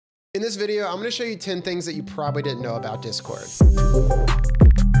In this video, I'm going to show you 10 things that you probably didn't know about Discord.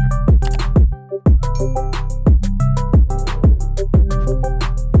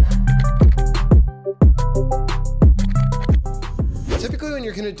 Typically, when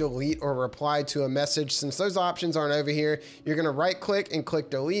you're going to delete or reply to a message, since those options aren't over here, you're going to right click and click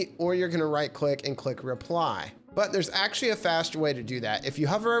delete, or you're going to right click and click reply. But there's actually a faster way to do that. If you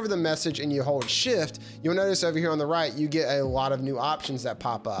hover over the message and you hold shift, you'll notice over here on the right, you get a lot of new options that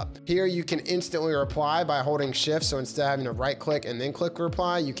pop up. Here you can instantly reply by holding shift. So instead of having to right click and then click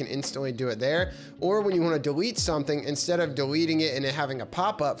reply, you can instantly do it there. Or when you want to delete something, instead of deleting it and it having a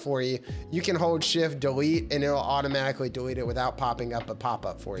pop-up for you, you can hold shift delete and it'll automatically delete it without popping up a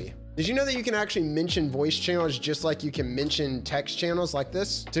pop-up for you. Did you know that you can actually mention voice channels just like you can mention text channels like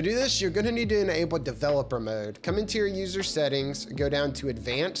this? To do this, you're going to need to enable developer mode. Come into your user settings, go down to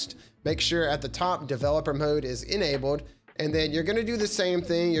advanced, make sure at the top developer mode is enabled, and then you're going to do the same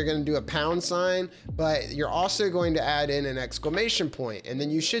thing. You're going to do a pound sign, but you're also going to add in an exclamation point, and then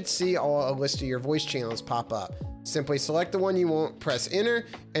you should see a list of your voice channels pop up. Simply select the one you want, press enter,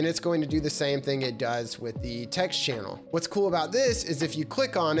 and it's going to do the same thing it does with the text channel. What's cool about this is if you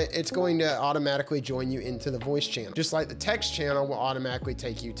click on it, it's going to automatically join you into the voice channel, just like the text channel will automatically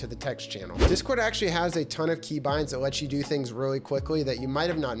take you to the text channel. Discord actually has a ton of keybinds that let you do things really quickly that you might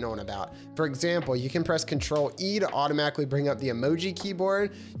have not known about. For example, you can press Control E to automatically bring up the emoji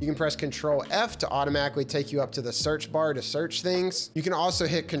keyboard. You can press Control F to automatically take you up to the search bar to search things. You can also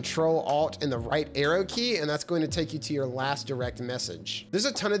hit Control Alt and the right arrow key, and that's going to take you to your last direct message. There's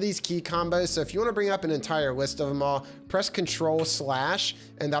a ton of these key combos, so if you want to bring up an entire list of them all, press Control/,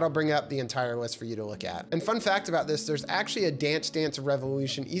 and that'll bring up the entire list for you to look at. And fun fact about this, there's actually a Dance Dance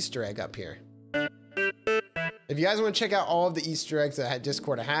Revolution Easter egg up here. If you guys want to check out all of the Easter eggs that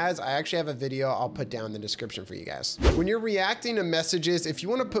Discord has, I actually have a video I'll put down in the description for you guys. When you're reacting to messages, if you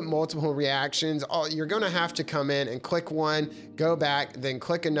want to put multiple reactions, you're going to have to come in and click one, go back, then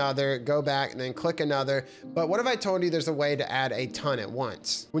click another, go back, and then click another. But what if I told you there's a way to add a ton at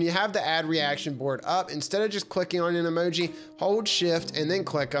once? When you have the add reaction board up, instead of just clicking on an emoji, hold shift and then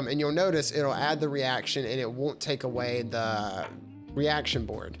click them, and you'll notice it'll add the reaction and it won't take away the reaction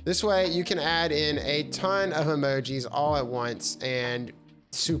board. This way you can add in a ton of emojis all at once and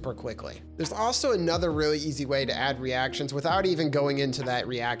super quickly. There's also another really easy way to add reactions without even going into that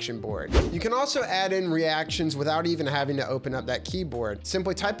reaction board. You can also add in reactions without even having to open up that keyboard.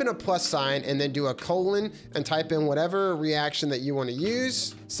 Simply type in a plus sign and then do a colon and type in whatever reaction that you want to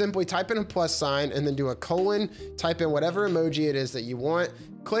use. Simply type in a plus sign and then do a colon, type in whatever emoji it is that you want,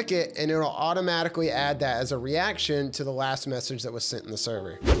 click it, and it'll automatically add that as a reaction to the last message that was sent in the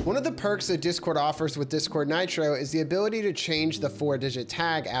server. One of the perks that Discord offers with Discord Nitro is the ability to change the 4-digit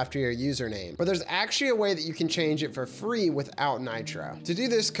tag after your username, but there's actually a way that you can change it for free without Nitro. To do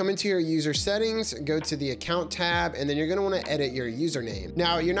this, come into your user settings, go to the account tab, and then you're gonna wanna edit your username.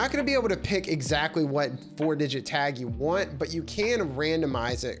 Now, you're not gonna be able to pick exactly what 4-digit tag you want, but you can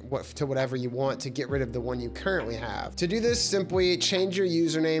randomize it to whatever you want to get rid of the one you currently have. To do this, simply change your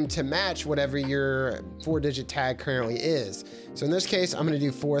username to match whatever your 4-digit tag currently is. So in this case, I'm gonna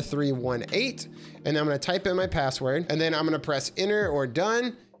do 4318, and I'm gonna type in my password, and then I'm gonna press enter or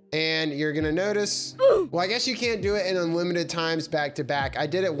done. And you're gonna notice, well, I guess you can't do it in unlimited times back to back. I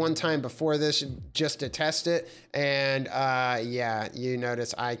did it one time before this just to test it. And yeah, you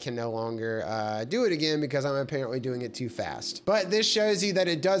notice I can no longer do it again because I'm apparently doing it too fast. But this shows you that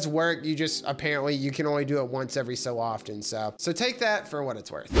it does work. You just, apparently you can only do it once every so often. So take that for what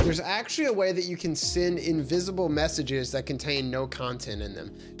it's worth. There's actually a way that you can send invisible messages that contain no content in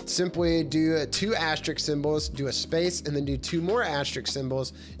them. Simply do 2 asterisk symbols, do a space, and then do 2 more asterisk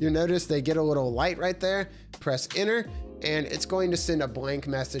symbols. You'll notice they get a little light right there. Press enter, and it's going to send a blank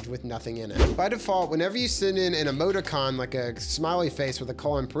message with nothing in it. By default, whenever you send in an emoticon, like a smiley face with a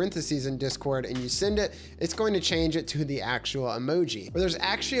colon parentheses in Discord, and you send it, it's going to change it to the actual emoji. But there's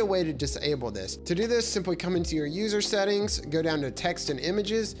actually a way to disable this. To do this, simply come into your user settings, go down to text and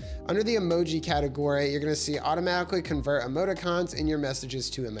images. Under the emoji category, you're gonna see automatically convert emoticons in your messages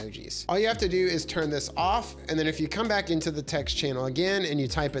to emojis. All you have to do is turn this off, and then if you come back into the text channel again and you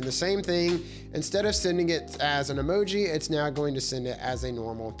type in the same thing, instead of sending it as an emoji, it's now going to send it as a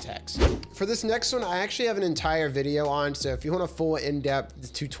normal text. For this next one, I actually have an entire video on, so if you want a full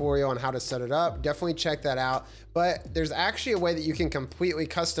in-depth tutorial on how to set it up, definitely check that out. But there's actually a way that you can completely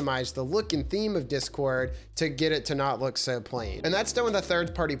customize the look and theme of Discord to get it to not look so plain. And that's done with a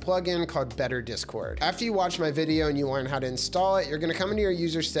third-party plugin called Better Discord. After you watch my video and you learn how to install it, you're gonna come into your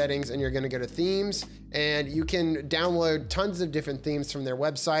user settings and you're gonna go to themes, and you can download tons of different themes from their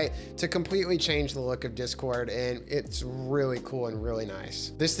website to completely change the look of Discord, and it's really cool and really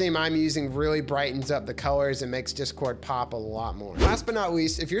nice. This theme I'm using really brightens up the colors and makes Discord pop a lot more. Last but not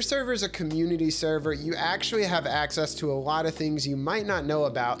least, if your server is a community server, you actually have access to a lot of things you might not know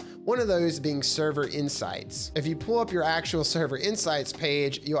about, one of those being server insights. If you pull up your actual server insights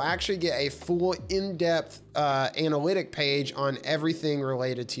page, you'll actually get a full in-depth analytic page on everything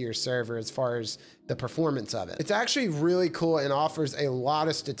related to your server as far as the performance of it. It's actually really cool and offers a lot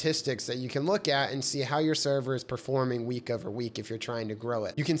of statistics that you can look at and see how your server is performing week over week if you're trying to grow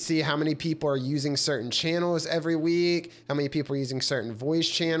it. You can see how many people are using certain channels every week, how many people are using certain voice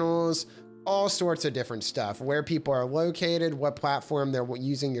channels, all sorts of different stuff, where people are located, what platform they're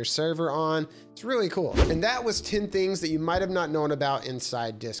using your server on. It's really cool. And that was 10 things that you might have not known about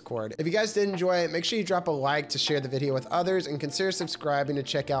inside Discord. If you guys did enjoy it, make sure you drop a like to share the video with others, and consider subscribing to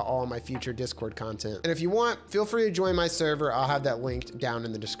check out all of my future Discord content. And if you want, feel free to join my server. I'll have that linked down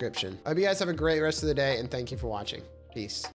in the description. I hope you guys have a great rest of the day, and thank you for watching. Peace.